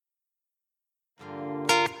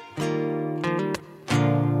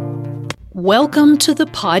Welcome to the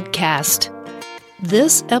podcast.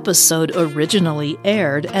 This episode originally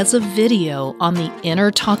aired as a video on the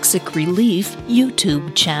Inner Toxic Relief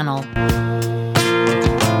YouTube channel.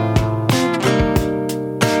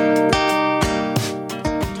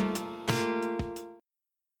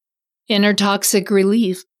 Inner Toxic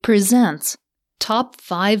Relief presents Top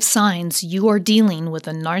 5 Signs You Are Dealing with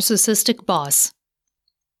a Narcissistic Boss.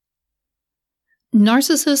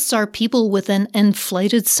 Narcissists are people with an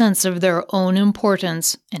inflated sense of their own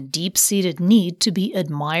importance and deep-seated need to be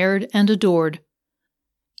admired and adored.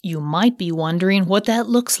 You might be wondering what that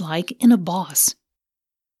looks like in a boss.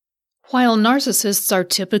 While narcissists are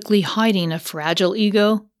typically hiding a fragile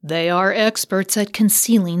ego, they are experts at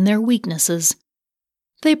concealing their weaknesses.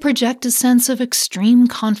 They project a sense of extreme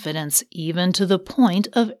confidence, even to the point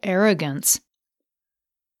of arrogance.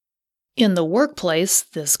 In the workplace,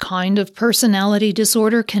 this kind of personality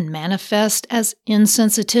disorder can manifest as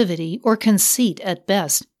insensitivity or conceit at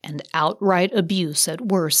best and outright abuse at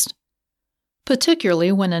worst.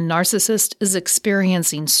 Particularly when a narcissist is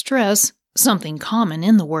experiencing stress, something common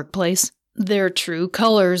in the workplace, their true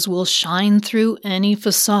colors will shine through any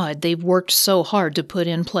facade they've worked so hard to put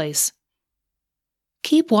in place.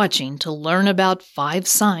 Keep watching to learn about 5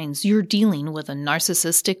 signs you're dealing with a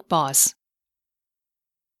narcissistic boss.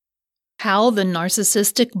 How the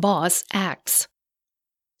narcissistic boss acts.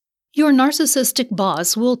 Your narcissistic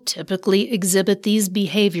boss will typically exhibit these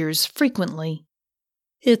behaviors frequently.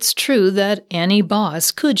 It's true that any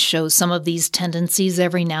boss could show some of these tendencies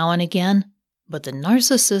every now and again, but the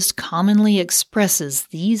narcissist commonly expresses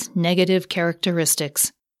these negative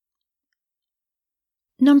characteristics.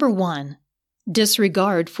 Number 1.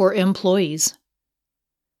 Disregard for employees.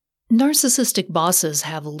 Narcissistic bosses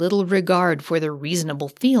have little regard for the reasonable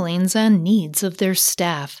feelings and needs of their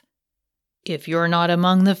staff. If you're not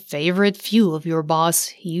among the favorite few of your boss,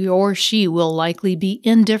 he or she will likely be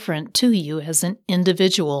indifferent to you as an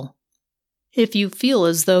individual. If you feel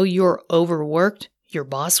as though you're overworked, your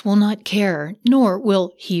boss will not care, nor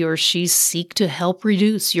will he or she seek to help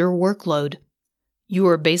reduce your workload. You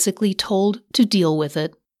are basically told to deal with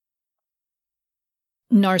it.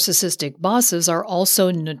 Narcissistic bosses are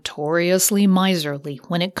also notoriously miserly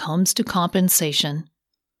when it comes to compensation.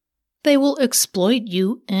 They will exploit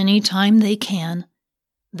you anytime they can.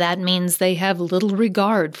 That means they have little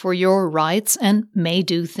regard for your rights and may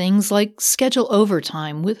do things like schedule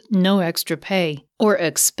overtime with no extra pay, or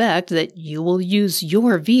expect that you will use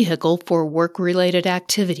your vehicle for work-related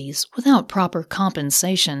activities without proper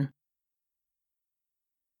compensation.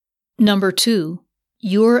 Number 2.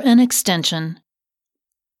 You're an extension.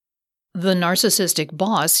 The narcissistic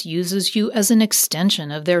boss uses you as an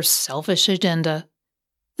extension of their selfish agenda.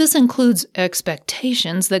 This includes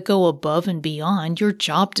expectations that go above and beyond your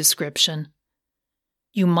job description.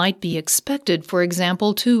 You might be expected, for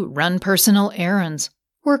example, to run personal errands,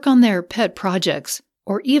 work on their pet projects,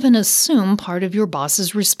 or even assume part of your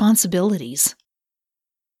boss's responsibilities.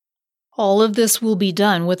 All of this will be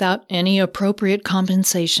done without any appropriate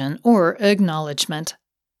compensation or acknowledgement.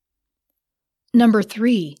 Number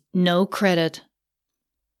 3. No credit.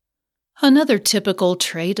 Another typical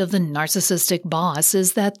trait of the narcissistic boss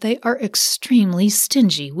is that they are extremely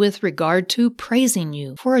stingy with regard to praising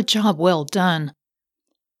you for a job well done.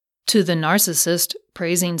 To the narcissist,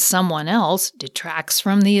 praising someone else detracts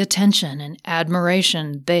from the attention and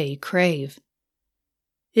admiration they crave.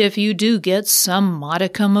 If you do get some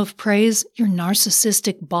modicum of praise, your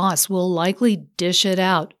narcissistic boss will likely dish it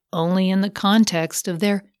out only in the context of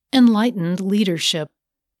their enlightened leadership.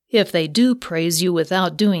 If they do praise you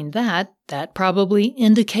without doing that, that probably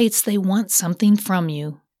indicates they want something from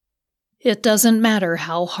you. It doesn't matter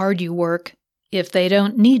how hard you work. If they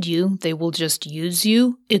don't need you, they will just use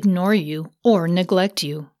you, ignore you, or neglect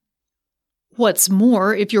you. What's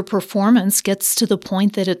more, if your performance gets to the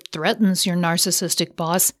point that it threatens your narcissistic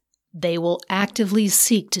boss, they will actively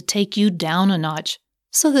seek to take you down a notch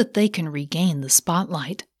so that they can regain the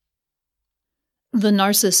spotlight. The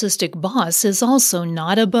narcissistic boss is also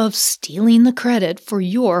not above stealing the credit for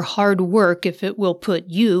your hard work if it will put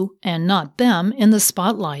you, and not them, in the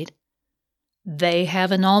spotlight. They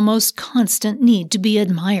have an almost constant need to be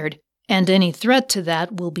admired, and any threat to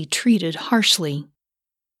that will be treated harshly.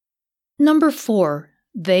 Number 4.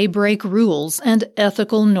 They break rules and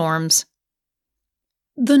ethical norms.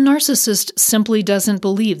 The narcissist simply doesn't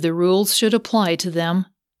believe the rules should apply to them.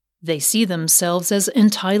 They see themselves as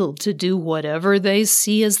entitled to do whatever they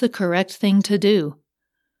see as the correct thing to do.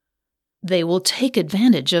 They will take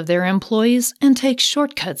advantage of their employees and take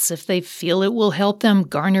shortcuts if they feel it will help them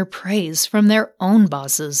garner praise from their own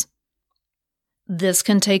bosses. This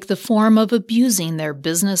can take the form of abusing their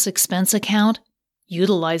business expense account,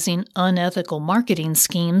 utilizing unethical marketing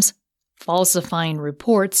schemes, falsifying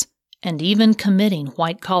reports, and even committing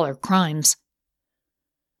white-collar crimes.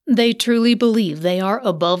 They truly believe they are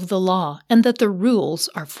above the law and that the rules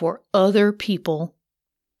are for other people.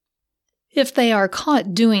 If they are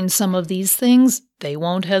caught doing some of these things, they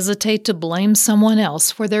won't hesitate to blame someone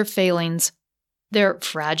else for their failings. Their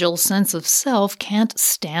fragile sense of self can't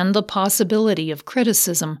stand the possibility of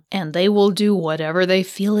criticism, and they will do whatever they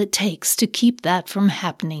feel it takes to keep that from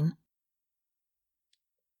happening.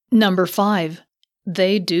 Number 5.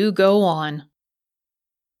 They do go on.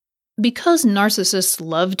 Because narcissists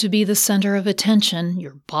love to be the center of attention,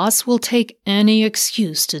 your boss will take any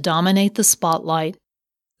excuse to dominate the spotlight.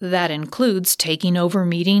 That includes taking over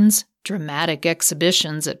meetings, dramatic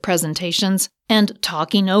exhibitions at presentations, and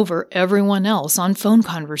talking over everyone else on phone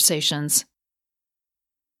conversations.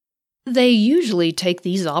 They usually take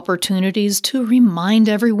these opportunities to remind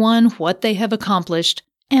everyone what they have accomplished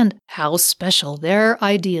and how special their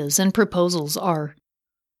ideas and proposals are.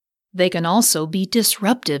 They can also be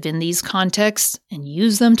disruptive in these contexts and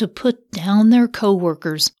use them to put down their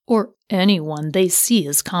coworkers or anyone they see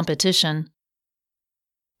as competition.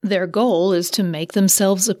 Their goal is to make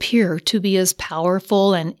themselves appear to be as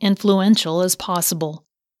powerful and influential as possible.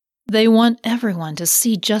 They want everyone to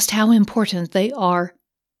see just how important they are.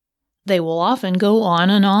 They will often go on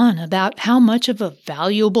and on about how much of a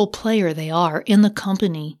valuable player they are in the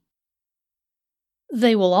company.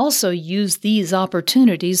 They will also use these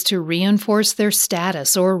opportunities to reinforce their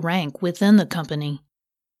status or rank within the company.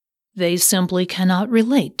 They simply cannot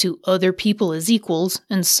relate to other people as equals,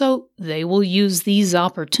 and so they will use these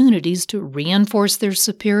opportunities to reinforce their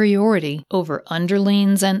superiority over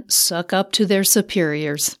underlings and suck up to their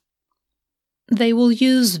superiors. They will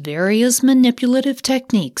use various manipulative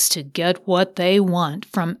techniques to get what they want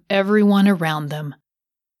from everyone around them.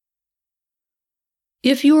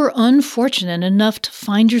 If you are unfortunate enough to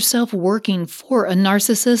find yourself working for a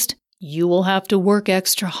narcissist, you will have to work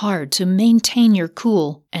extra hard to maintain your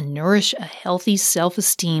cool and nourish a healthy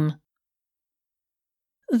self-esteem.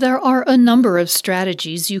 There are a number of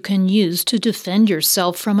strategies you can use to defend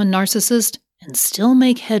yourself from a narcissist and still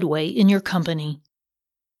make headway in your company.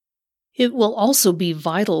 It will also be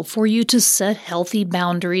vital for you to set healthy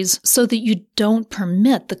boundaries so that you don't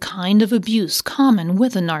permit the kind of abuse common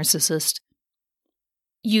with a narcissist.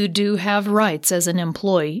 You do have rights as an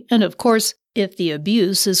employee, and of course, if the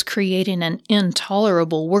abuse is creating an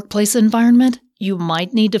intolerable workplace environment, you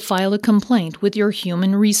might need to file a complaint with your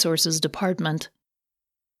Human Resources Department.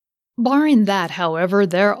 Barring that, however,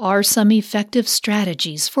 there are some effective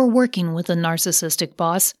strategies for working with a narcissistic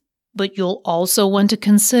boss, but you'll also want to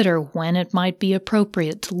consider when it might be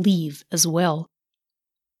appropriate to leave as well.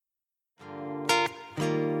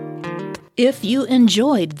 If you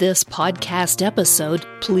enjoyed this podcast episode,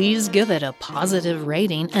 please give it a positive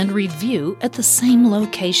rating and review at the same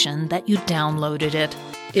location that you downloaded it.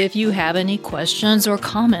 If you have any questions or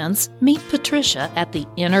comments, meet Patricia at the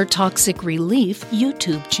Inner Toxic Relief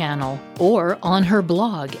YouTube channel or on her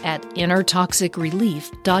blog at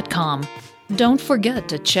innertoxicrelief.com. Don't forget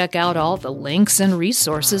to check out all the links and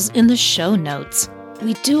resources in the show notes.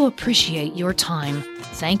 We do appreciate your time.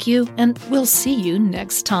 Thank you, and we'll see you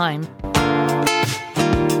next time.